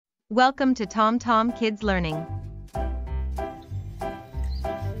Welcome to Tom Kids Learning.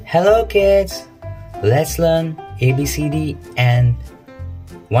 Hello kids, let's learn ABCD and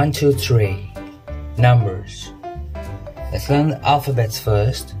 1, 2, 3 numbers. Let's learn the alphabets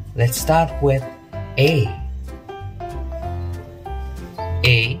first. Let's start with A.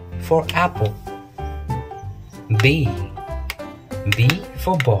 A for apple. B. B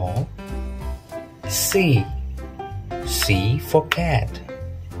for ball. C. C for cat.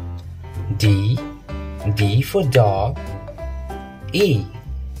 D. D for dog. E.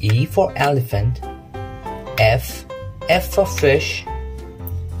 E for elephant. F. F for fish.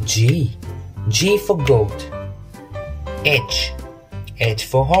 G. G for goat. H. H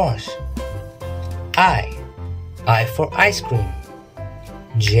for horse. I. I for ice cream.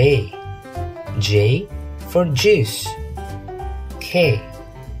 J. J for juice. K.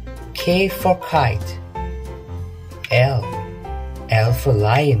 K for kite. L. L for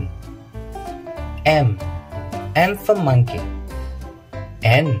lion. M. M for monkey.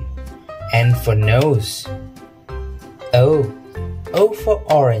 N. N for nose. O. O for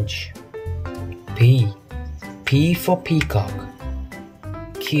orange. P. P for peacock.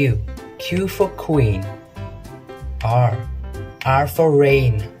 Q. Q for queen. R. R for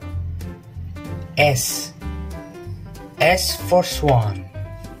rain. S. S for swan.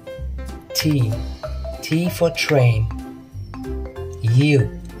 T. T for train.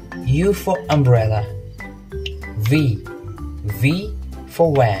 U. U for umbrella. V. V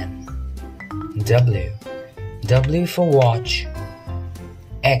for van. W. W for watch.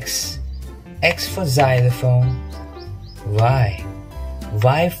 X. X for xylophone. Y.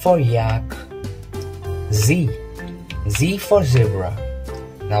 Y for yak. Z. Z for zebra.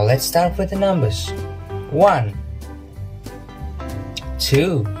 Now let's start with the numbers. 1,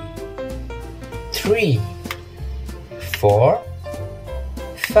 2, 3, 4,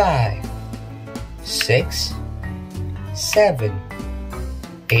 5, 6, 7,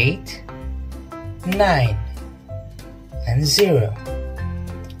 8, 9, and 0.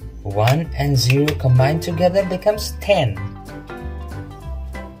 1 and 0 combined together becomes 10.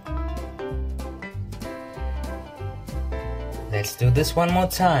 Let's do this one more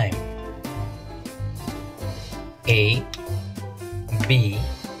time. A, B,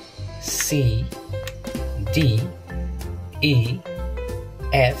 C, D, E,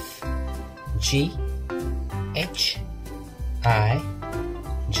 F, G, H, I,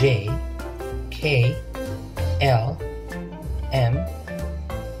 J, K, L, M,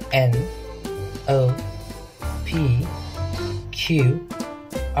 N, O, P, Q,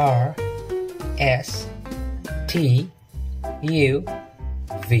 R, S, T, U,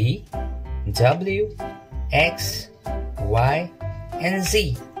 V, W, X, Y, and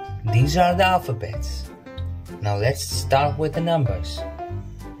Z. These are the alphabets. Now let's start with the numbers.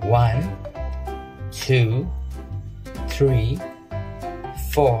 1, 2, 3,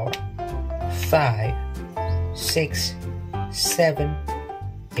 4, 5, 6, 7,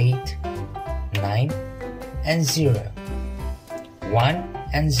 8, 9, and 0. 1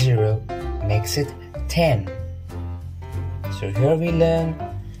 and 0 makes it 10. So here we learn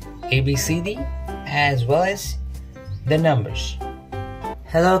ABCD as well as the numbers.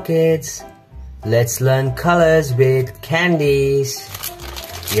 Hello kids, let's learn colors with candies.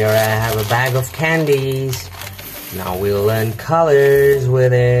 Here I have a bag of candies. Now we'll learn colors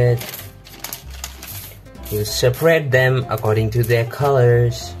with it. We'll separate them according to their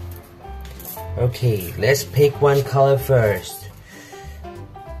colors. Okay, let's pick one color first.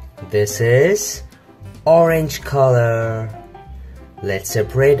 This is orange color. Let's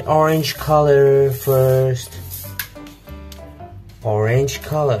separate orange color first. Orange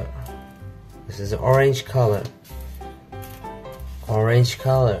color. This is orange color. Orange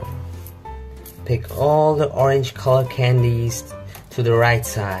color. Pick all the orange color candies to the right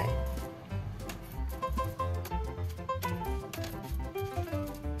side.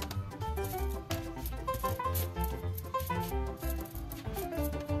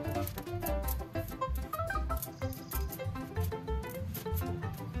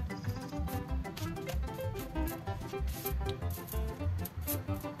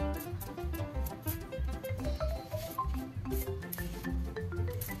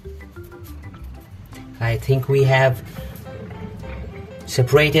 I think we have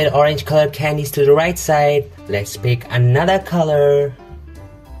separated orange colored candies to the right side. Let's pick another color.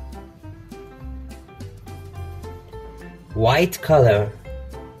 White color.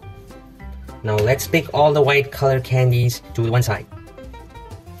 Now let's pick all the white colored candies to one side.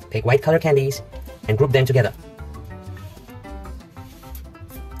 Pick white colored candies and group them together.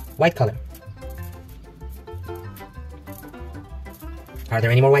 White color. Are there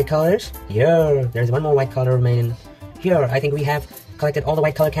any more white colors? Here, there's one more white color remaining. Here, I think we have collected all the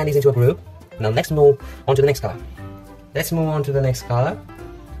white color candies into a group. Now let's move on to the next color. Let's move on to the next color.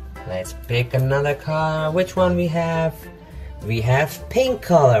 Let's pick another color. Which one we have? We have pink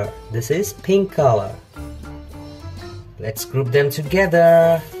color. This is pink color. Let's group them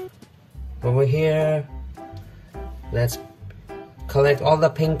together. Over here. Let's collect all the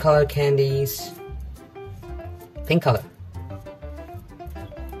pink color candies. Pink color.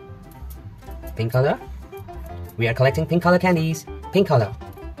 Pink color. We are collecting pink color candies. Pink color.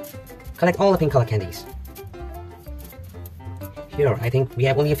 Collect all the pink color candies. Here, I think we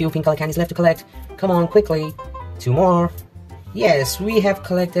have only a few pink color candies left to collect. Come on, quickly. 2 more. Yes, we have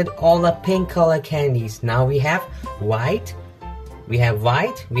collected all the pink color candies. Now we have white. We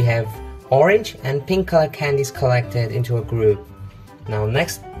have orange and pink color candies collected into a group. Now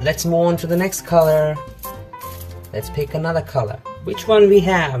next, let's move on to the next color. Let's pick another color. Which one we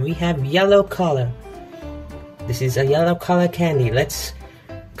have? We have yellow color. This is a yellow color candy. Let's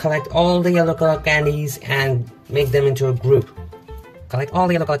collect all the yellow color candies and make them into a group. Collect all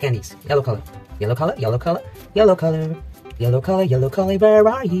the yellow color candies. Yellow color. Yellow color, yellow color, yellow color. Yellow color, where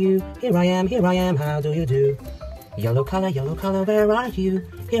are you? Here I am, how do you do? Yellow color, where are you?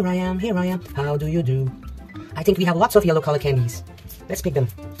 Here I am, how do you do? I think we have lots of yellow color candies. Let's pick them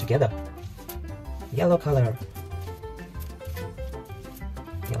together. Yellow color.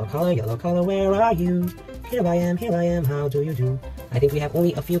 Yellow color, where are you? Here I am, how do you do? I think we have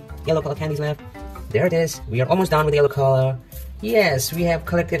only a few yellow color candies left. There it is. We are almost done with the yellow color. Yes, we have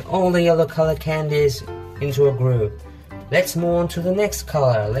collected all the yellow color candies into a group. Let's move on to the next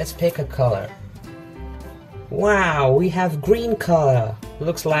color. Let's pick a color. Wow, we have green color.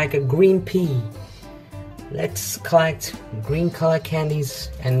 Looks like a green pea. Let's collect green color candies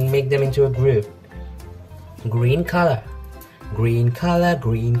and make them into a group. Green color. Green color,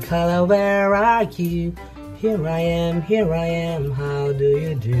 where are you? Here I am, how do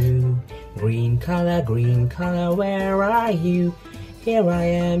you do? Green color, where are you? Here I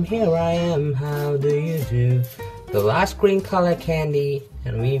am, how do you do? The last green color candy,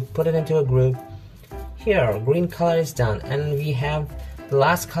 and we put it into a group. Here, green color is done, and we have the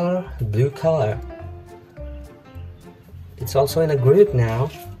last color, blue color. It's also in a group now.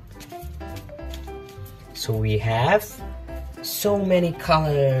 So we have so many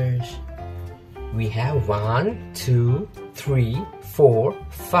colors. We have 1, 2, 3, 4,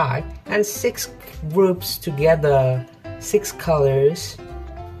 5, and 6 groups together. 6 colors.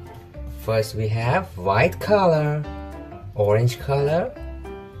 First we have white color, orange color,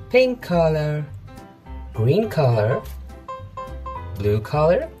 pink color, green color, blue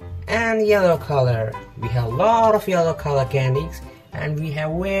color, and yellow color. We have a lot of yellow color candies, and we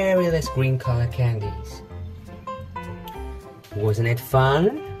have very less green color candies. Wasn't it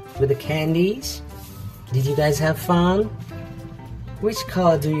fun with the candies? Did you guys have fun? Which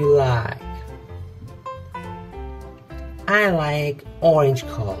color do you like? I like orange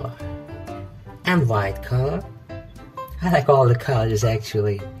color and white color. I like all the colors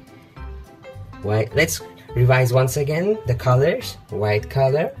actually. White. Let's revise once again the colors. White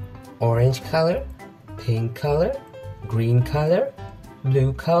color, orange color, pink color, green color,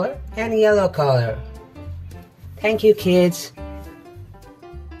 blue color, and yellow color. Thank you kids.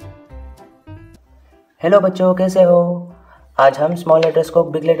 Hello बच्चों, कैसे हो? आज हम small letters को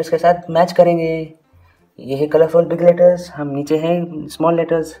big letters के साथ match करेंगे. ये है कलरफुल बिग लेटर्स, हम नीचे हैं स्मॉल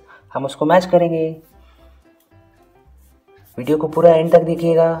लेटर्स, हम उसको मैच करेंगे. वीडियो को पूरा एंड तक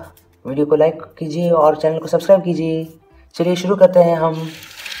देखिएगा. वीडियो को लाइक कीजिए और चैनल को सब्सक्राइब कीजिए. चलिए शुरू करते हैं हम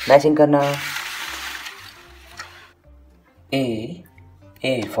मैचिंग करना.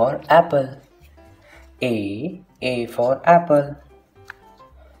 A for apple. A for apple.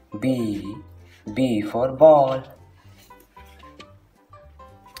 B for ball.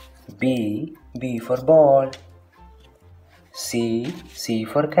 B for ball. C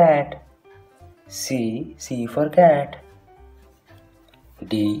for cat. C for cat.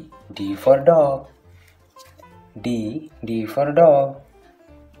 D for dog. D for dog.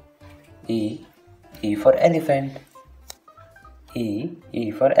 E for elephant.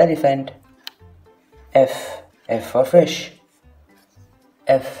 E for elephant. F for fish.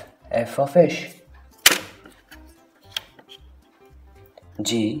 F for fish.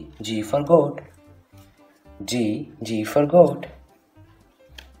 G for goat. G for goat.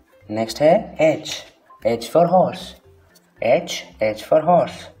 Next है H for horse. H for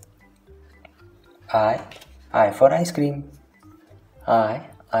horse. I for ice cream.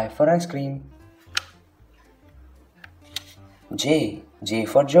 I for ice cream. J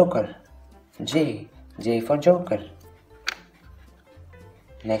for joker. J for joker.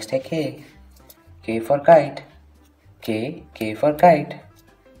 Next है K. K for kite. K for kite.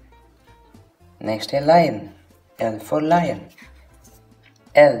 Next है lion. L for lion.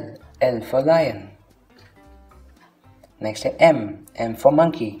 L for lion. Next है M for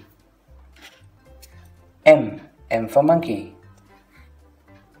monkey. M for monkey.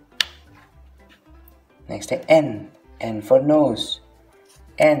 Next है N for nose.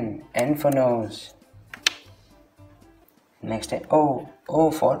 N for nose. Next है O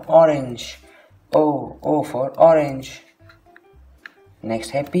for orange. O for orange.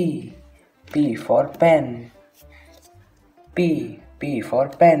 Next है P for pen. P for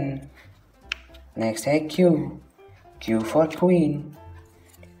pen. Next है Q for queen.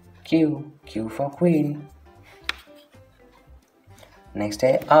 Q for queen. Next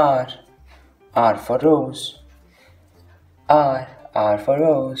है R for rose. R for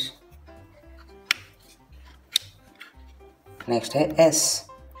rose. Next है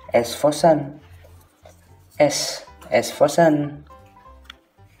S for sun. S for sun.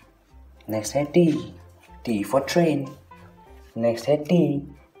 Next है T for train. Next है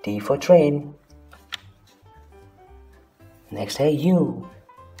T for train. Next है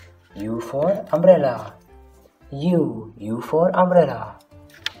U for umbrella. U for umbrella.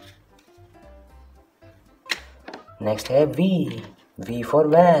 Next है V for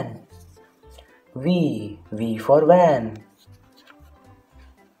van. V for van.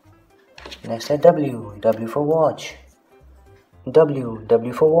 Next है W for watch.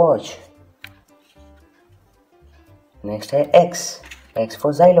 W for watch. Next है X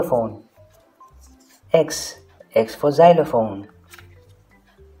for xylophone. X for xylophone.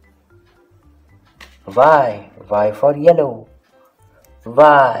 Y for yellow.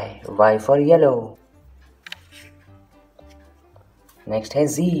 Y for yellow. Next है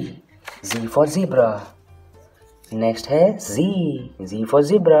Z for zebra. Next है Z for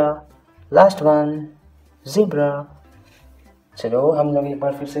zebra. Last one, zebra. चलो हम लोग एक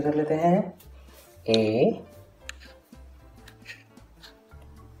बार फिर से कर लेते हैं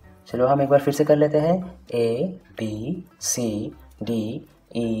चलो हम एक बार फिर से कर लेते हैं A B C D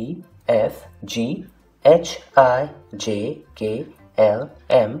E F G H I J K L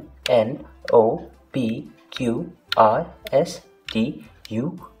M N O P Q R S T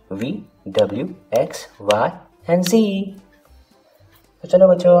U V W X Y and Z. तो चलो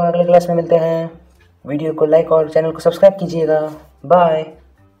बच्चों अगले क्लास में मिलते हैं. वीडियो को लाइक और चैनल को सब्सक्राइब कीजिएगा. Bye.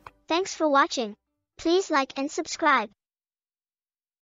 Thanks for watching. Please like and subscribe.